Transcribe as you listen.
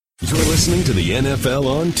You're listening to the NFL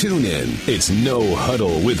on TuneIn. It's No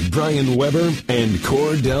Huddle with Brian Weber and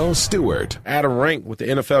Cordell Stewart. Adam Rank with the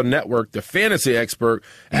NFL Network, the fantasy expert.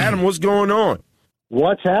 Adam, what's going on?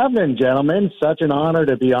 What's happening, gentlemen? Such an honor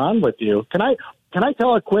to be on with you. Can I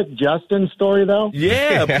tell a quick Justin story, though?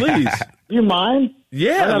 Yeah, please. Do you mind?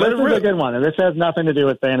 Yeah, this is a good one, and this has nothing to do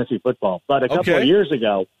with fantasy football. But a couple of years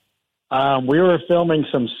ago, we were filming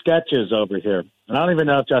some sketches over here. And I don't even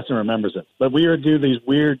know if Justin remembers it. But we would do these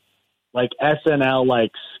weird, like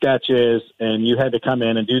SNL-like sketches, and you had to come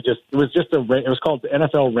in and do it was called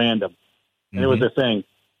NFL Random. And It was a thing.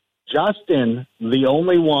 Justin, the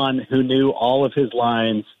only one who knew all of his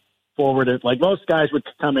lines forwarded, like most guys would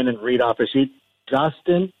come in and read off a sheet.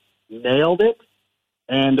 Justin nailed it,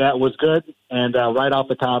 and that was good, and right off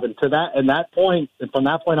the top. And from that point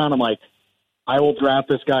on, I'm like, I will draft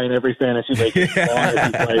this guy in every fantasy league as long as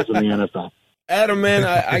he plays in the NFL. Adam, man,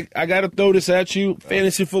 I got to throw this at you.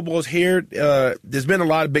 Fantasy football is here. There's been a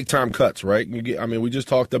lot of big-time cuts, right? We just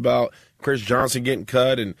talked about Chris Johnson getting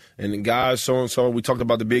cut and guys so-and-so. We talked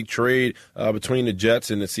about the big trade between the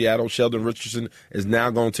Jets and the Seattle. Sheldon Richardson is now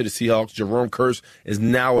going to the Seahawks. Jerome Kearse is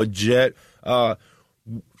now a Jet. For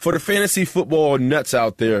the fantasy football nuts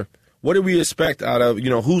out there, what do we expect out of,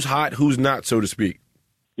 who's hot, who's not, so to speak?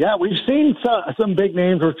 Yeah, we've seen some big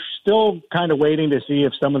names. We're still kind of waiting to see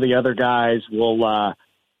if some of the other guys will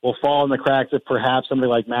fall in the cracks if perhaps somebody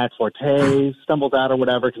like Matt Forte stumbles out or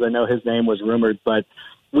whatever, because I know his name was rumored. But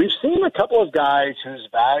we've seen a couple of guys whose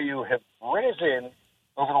value have risen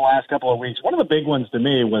over the last couple of weeks. One of the big ones to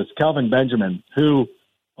me was Kelvin Benjamin, who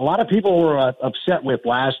a lot of people were upset with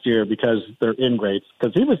last year because they're ingrates.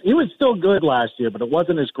 Because he was still good last year, but it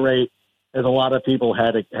wasn't as great as a lot of people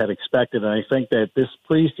had expected. And I think that this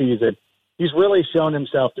preseason, he's really shown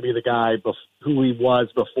himself to be the guy who he was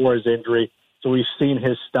before his injury. So we've seen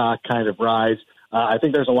his stock kind of rise. I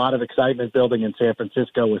think there's a lot of excitement building in San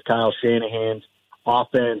Francisco with Kyle Shanahan's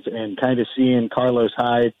offense and kind of seeing Carlos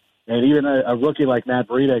Hyde and even a rookie like Matt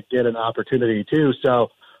Breida get an opportunity too. So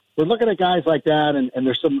we're looking at guys like that, and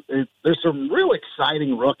there's some real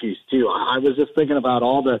exciting rookies too. I was just thinking about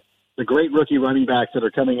all the great rookie running backs that are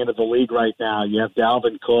coming into the league right now. You have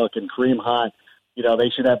Dalvin Cook and Kareem Hunt. They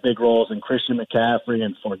should have big roles, and Christian McCaffrey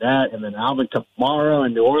and Fournette, and then Alvin Kamara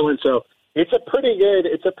in New Orleans. So it's a pretty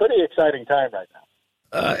exciting time right now.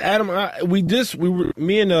 Adam,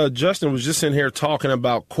 me and Justin was just in here talking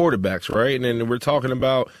about quarterbacks, right? And then we're talking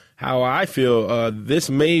about how I feel this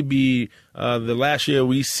may be the last year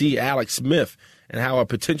we see Alex Smith, and how a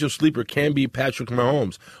potential sleeper can be Patrick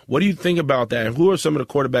Mahomes. What do you think about that? And who are some of the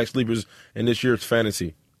quarterback sleepers in this year's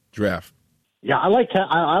fantasy draft? Yeah, I like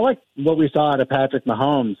what we saw out of Patrick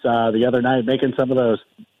Mahomes the other night, making some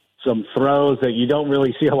throws that you don't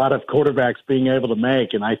really see a lot of quarterbacks being able to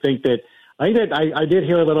make. And I think that I did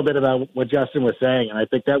hear a little bit about what Justin was saying, and I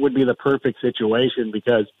think that would be the perfect situation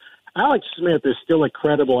because Alex Smith is still a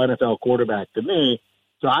credible NFL quarterback to me.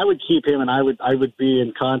 So I would keep him, and I would be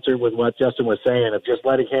in concert with what Justin was saying of just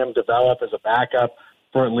letting him develop as a backup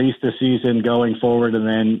for at least a season going forward. And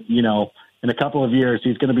then, in a couple of years,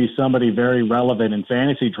 he's going to be somebody very relevant in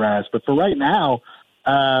fantasy drafts. But for right now,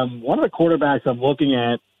 one of the quarterbacks I'm looking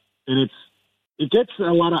at, and it gets a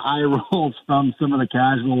lot of eye rolls from some of the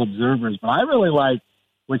casual observers, but I really like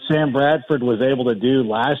what Sam Bradford was able to do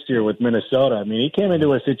last year with Minnesota. I mean, he came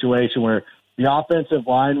into a situation where the offensive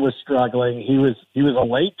line was struggling. He was a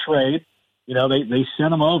late trade. They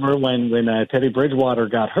sent him over when Teddy Bridgewater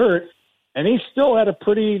got hurt, and he still had a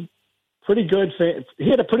pretty good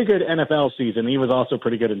NFL season. He was also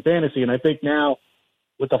pretty good in fantasy, and I think now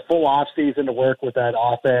with a full off season to work with that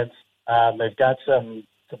offense, they've got some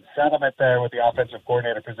settlement there with the offensive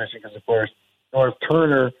coordinator position because, of course, North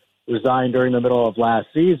Turner resigned during the middle of last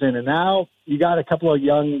season, and now you got a couple of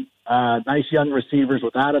nice young receivers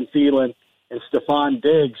with Adam Thielen and Stephon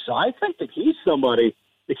Diggs. So I think that he's somebody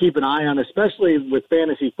to keep an eye on, especially with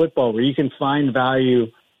fantasy football, where you can find value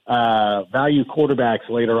quarterbacks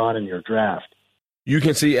later on in your draft. You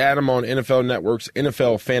can see Adam on NFL Network's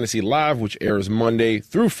NFL Fantasy Live, which airs Monday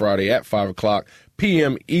through Friday at 5 o'clock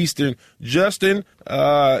p.m. Eastern. Justin,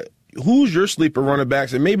 who's your sleeper running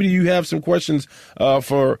backs? And maybe you have some questions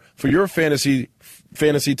for your fantasy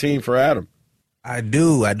team for Adam. I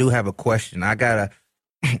do have a question.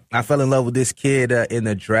 I fell in love with this kid in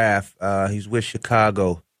the draft. He's with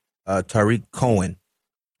Chicago, Tariq Cohen.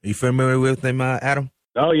 Are you familiar with him, Adam?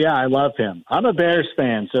 Oh, yeah, I love him. I'm a Bears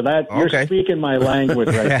fan, so you're speaking my language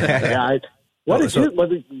right there. Yeah,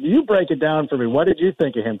 you break it down for me. What did you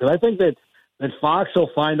think of him? Because I think that Fox will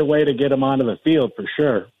find a way to get him onto the field for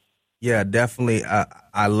sure. Yeah, definitely.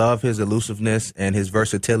 I love his elusiveness and his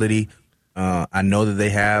versatility. I know that they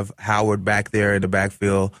have Howard back there in the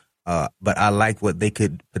backfield, but I like what they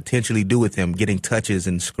could potentially do with him, getting touches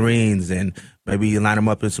and screens, and maybe you line him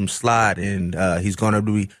up in some slot, and he's going to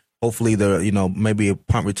be hopefully maybe a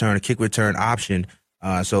punt return, a kick return option,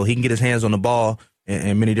 so he can get his hands on the ball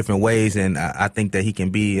in many different ways, and I think that he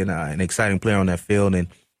can be an exciting player on that field. And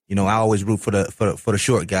I always root for the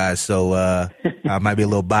short guys, so I might be a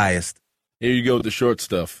little biased. Here you go with the short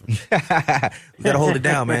stuff. We gotta hold it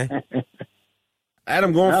down, man.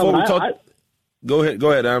 Adam, going forward, go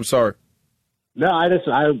ahead. I'm sorry. No, I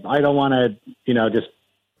don't want to just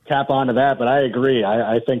tap onto that, but I agree.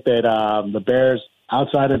 I think that the Bears,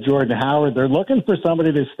 outside of Jordan Howard, they're looking for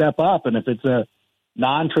somebody to step up, and if it's a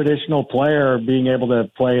non-traditional player being able to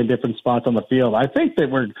play in different spots on the field, I think that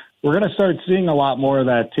we're going to start seeing a lot more of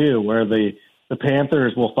that too, where the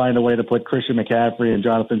Panthers will find a way to put Christian McCaffrey and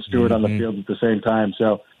Jonathan Stewart on the field at the same time.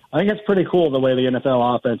 So I think it's pretty cool the way the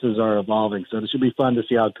NFL offenses are evolving. So it should be fun to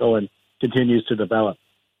see how Cohen continues to develop.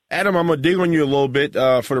 Adam, I'm going to dig on you a little bit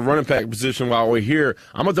for the running back position while we're here.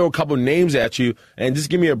 I'm going to throw a couple names at you and just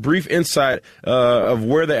give me a brief insight of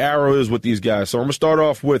where the arrow is with these guys. So I'm going to start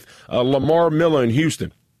off with Lamar Miller in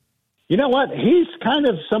Houston. You know what? He's kind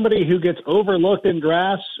of somebody who gets overlooked in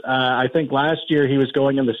drafts. I think last year he was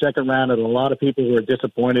going in the second round, and a lot of people were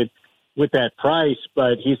disappointed with that price,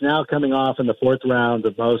 but he's now coming off in the fourth round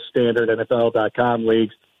of most standard NFL.com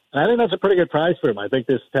leagues. And I think that's a pretty good price for him. I think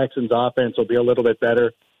this Texans offense will be a little bit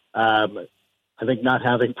better. I think not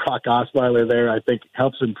having Brock Osweiler there, I think,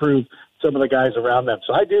 helps improve some of the guys around them.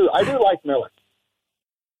 So I do like Miller.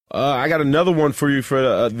 I got another one for you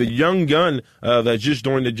for the young gun that just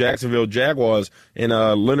joined the Jacksonville Jaguars, and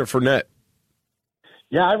Leonard Fournette.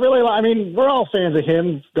 Yeah, we're all fans of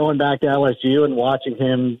him going back to LSU and watching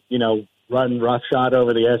him, run roughshod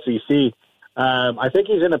over the SEC. I think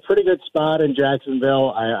he's in a pretty good spot in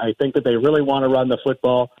Jacksonville. I think that they really want to run the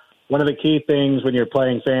football. One of the key things when you're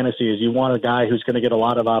playing fantasy is you want a guy who's going to get a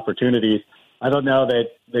lot of opportunities. I don't know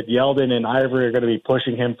that Yeldon and Ivory are going to be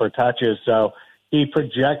pushing him for touches, so he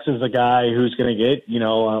projects as a guy who's going to get,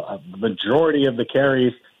 a majority of the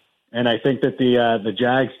carries. And I think that the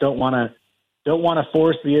Jags don't want to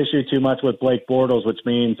force the issue too much with Blake Bortles, which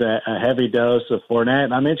means a heavy dose of Fournette.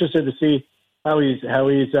 And I'm interested to see how he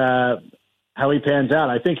pans out.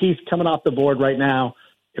 I think he's coming off the board right now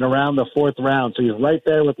in around the fourth round, so he's right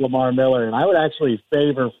there with Lamar Miller. And I would actually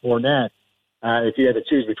favor Fournette if you had to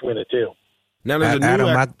choose between the two. Now there's a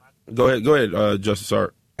new Go ahead, Justice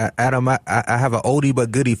Art. Adam, I have an oldie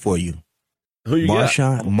but goodie for you. Who you got?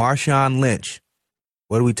 Marshawn Lynch.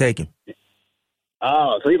 What are we taking?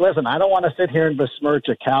 Oh, see, listen, I don't want to sit here and besmirch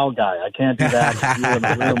a Cal guy. I can't do that with you in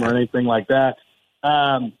the room or anything like that.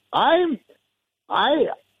 I'm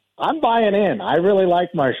buying in. I really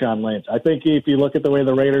like Marshawn Lynch. I think if you look at the way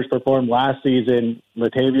the Raiders performed last season,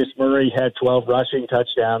 Latavius Murray had 12 rushing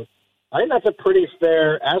touchdowns. I think that's a pretty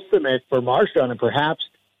fair estimate for Marshawn, and perhaps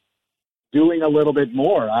doing a little bit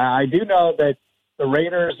more. I do know that the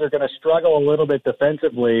Raiders are going to struggle a little bit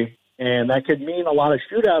defensively, and that could mean a lot of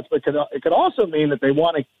shootouts, but it could also mean that they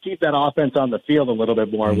want to keep that offense on the field a little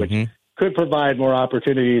bit more, which could provide more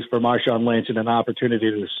opportunities for Marshawn Lynch and an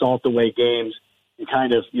opportunity to salt away games and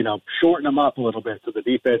kind of, shorten them up a little bit so the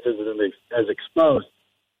defense isn't as exposed.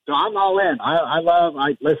 So I'm all in. I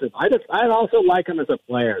also like him as a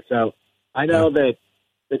player. So I know that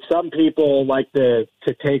some people like to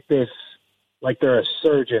take this like they're a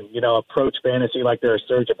surgeon, approach fantasy like they're a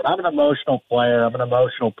surgeon. But I'm an emotional player. I'm an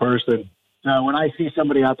emotional person. So when I see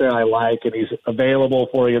somebody out there I like and he's available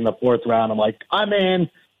for you in the fourth round, I'm like, I'm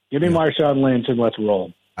in. Give me Marshawn Lynch and let's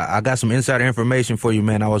roll. I got some insider information for you,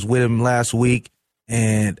 man. I was with him last week,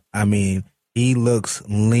 and, he looks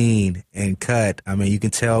lean and cut. You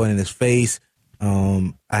can tell in his face.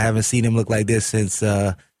 I haven't seen him look like this since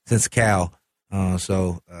Cal.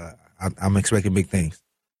 So I'm expecting big things.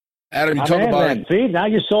 Adam, you talk about it. See, now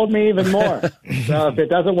you sold me even more. So if it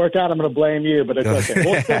doesn't work out, I'm going to blame you, but it's okay.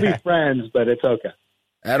 We'll still be friends, but it's okay.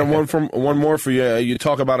 Adam, one more for you. You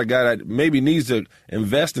talk about a guy that maybe needs to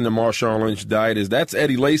invest in the Marshawn Lynch diet. That's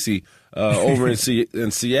Eddie Lacy over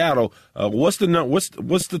in Seattle. What's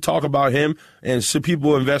the talk about him, and should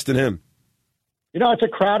people invest in him? It's a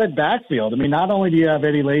crowded backfield. Not only do you have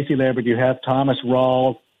Eddie Lacy there, but you have Thomas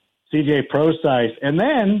Rawls, C.J. Prosise, and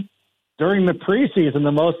then during the preseason,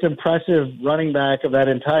 the most impressive running back of that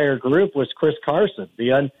entire group was Chris Carson,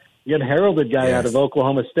 the unheralded guy out of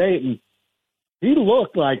Oklahoma State. And he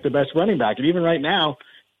looked like the best running back. And even right now,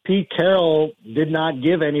 Pete Carroll did not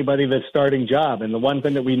give anybody the starting job. And the one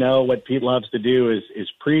thing that we know what Pete loves to do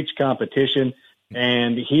is preach competition.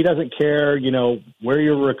 And he doesn't care, where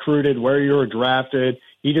you're recruited, where you're drafted.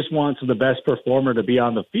 He just wants the best performer to be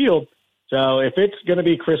on the field. So if it's going to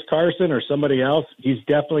be Chris Carson or somebody else, he's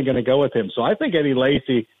definitely going to go with him. So I think Eddie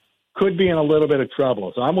Lacy could be in a little bit of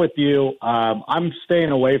trouble. So I'm with you. I'm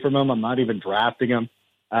staying away from him. I'm not even drafting him.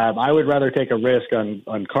 I would rather take a risk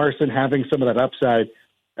on Carson having some of that upside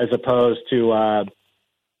as opposed to,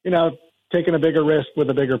 taking a bigger risk with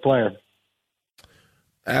a bigger player.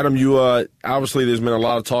 Adam, you obviously there's been a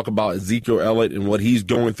lot of talk about Ezekiel Elliott and what he's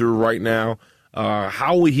going through right now.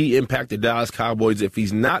 How will he impact the Dallas Cowboys if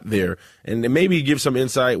he's not there? And maybe give some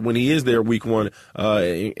insight when he is there week one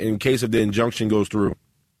in case if the injunction goes through.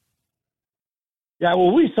 Yeah,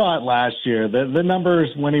 well, we saw it last year. The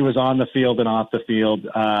numbers when he was on the field and off the field,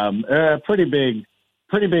 pretty big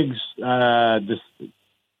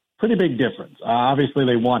difference. Obviously,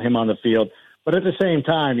 they want him on the field. But at the same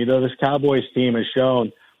time, this Cowboys team has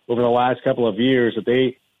shown over the last couple of years that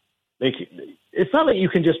they it's not that you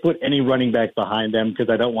can just put any running back behind them because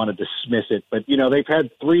I don't want to dismiss it. But, they've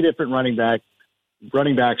had 3 different running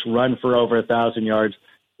backs run for over 1,000 yards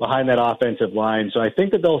behind that offensive line. So I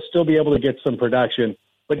think that they'll still be able to get some production.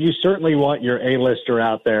 But you certainly want your A-lister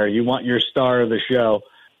out there. You want your star of the show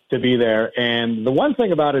to be there. And the one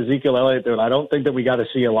thing about Ezekiel Elliott that I don't think that we got to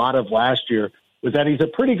see a lot of last year was that he's a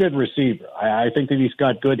pretty good receiver. I think that he's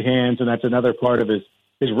got good hands, and that's another part of his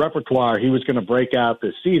repertoire. He was going to break out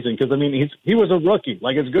this season because, he was a rookie.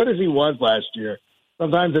 Like, as good as he was last year,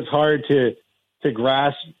 sometimes it's hard to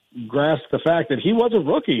grasp the fact that he was a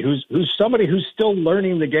rookie who's somebody who's still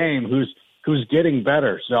learning the game, who's getting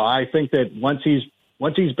better. So I think that once he's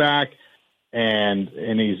back and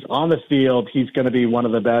he's on the field, he's going to be one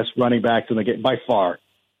of the best running backs in the game by far.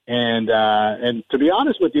 And to be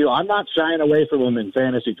honest with you, I'm not shying away from him in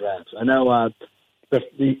fantasy drafts. I know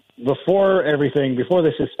before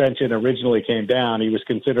the suspension originally came down, he was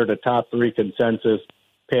considered a top 3 consensus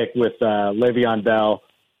pick with Le'Veon Bell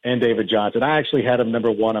and David Johnson. I actually had him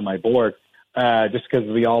number 1 on my board just because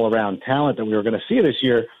of the all-around talent that we were going to see this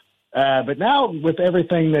year. But now with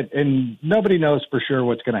everything and nobody knows for sure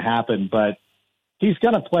what's going to happen, but he's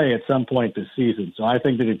going to play at some point this season. So I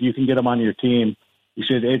think that if you can get him on your team, you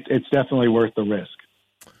should. It's definitely worth the risk.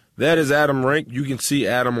 That is Adam Rank. You can see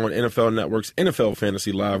Adam on NFL Network's NFL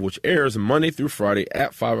Fantasy Live, which airs Monday through Friday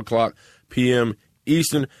at 5 o'clock p.m.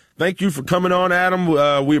 Eastern. Thank you for coming on, Adam.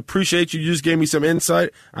 We appreciate you. You just gave me some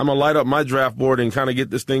insight. I'm going to light up my draft board and kind of get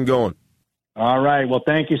this thing going. All right. Well,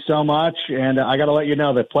 thank you so much. And I got to let you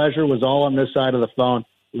know the pleasure was all on this side of the phone.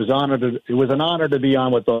 It was an honor to be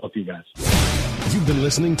on with both you guys. You've been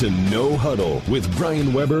listening to No Huddle with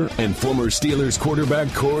Brian Weber and former Steelers quarterback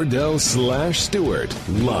Cordell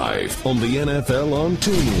 /Stewart. Live on the NFL on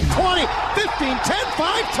TuneIn. 20, 15, 10,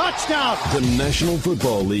 5, touchdown. The National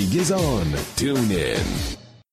Football League is on TuneIn.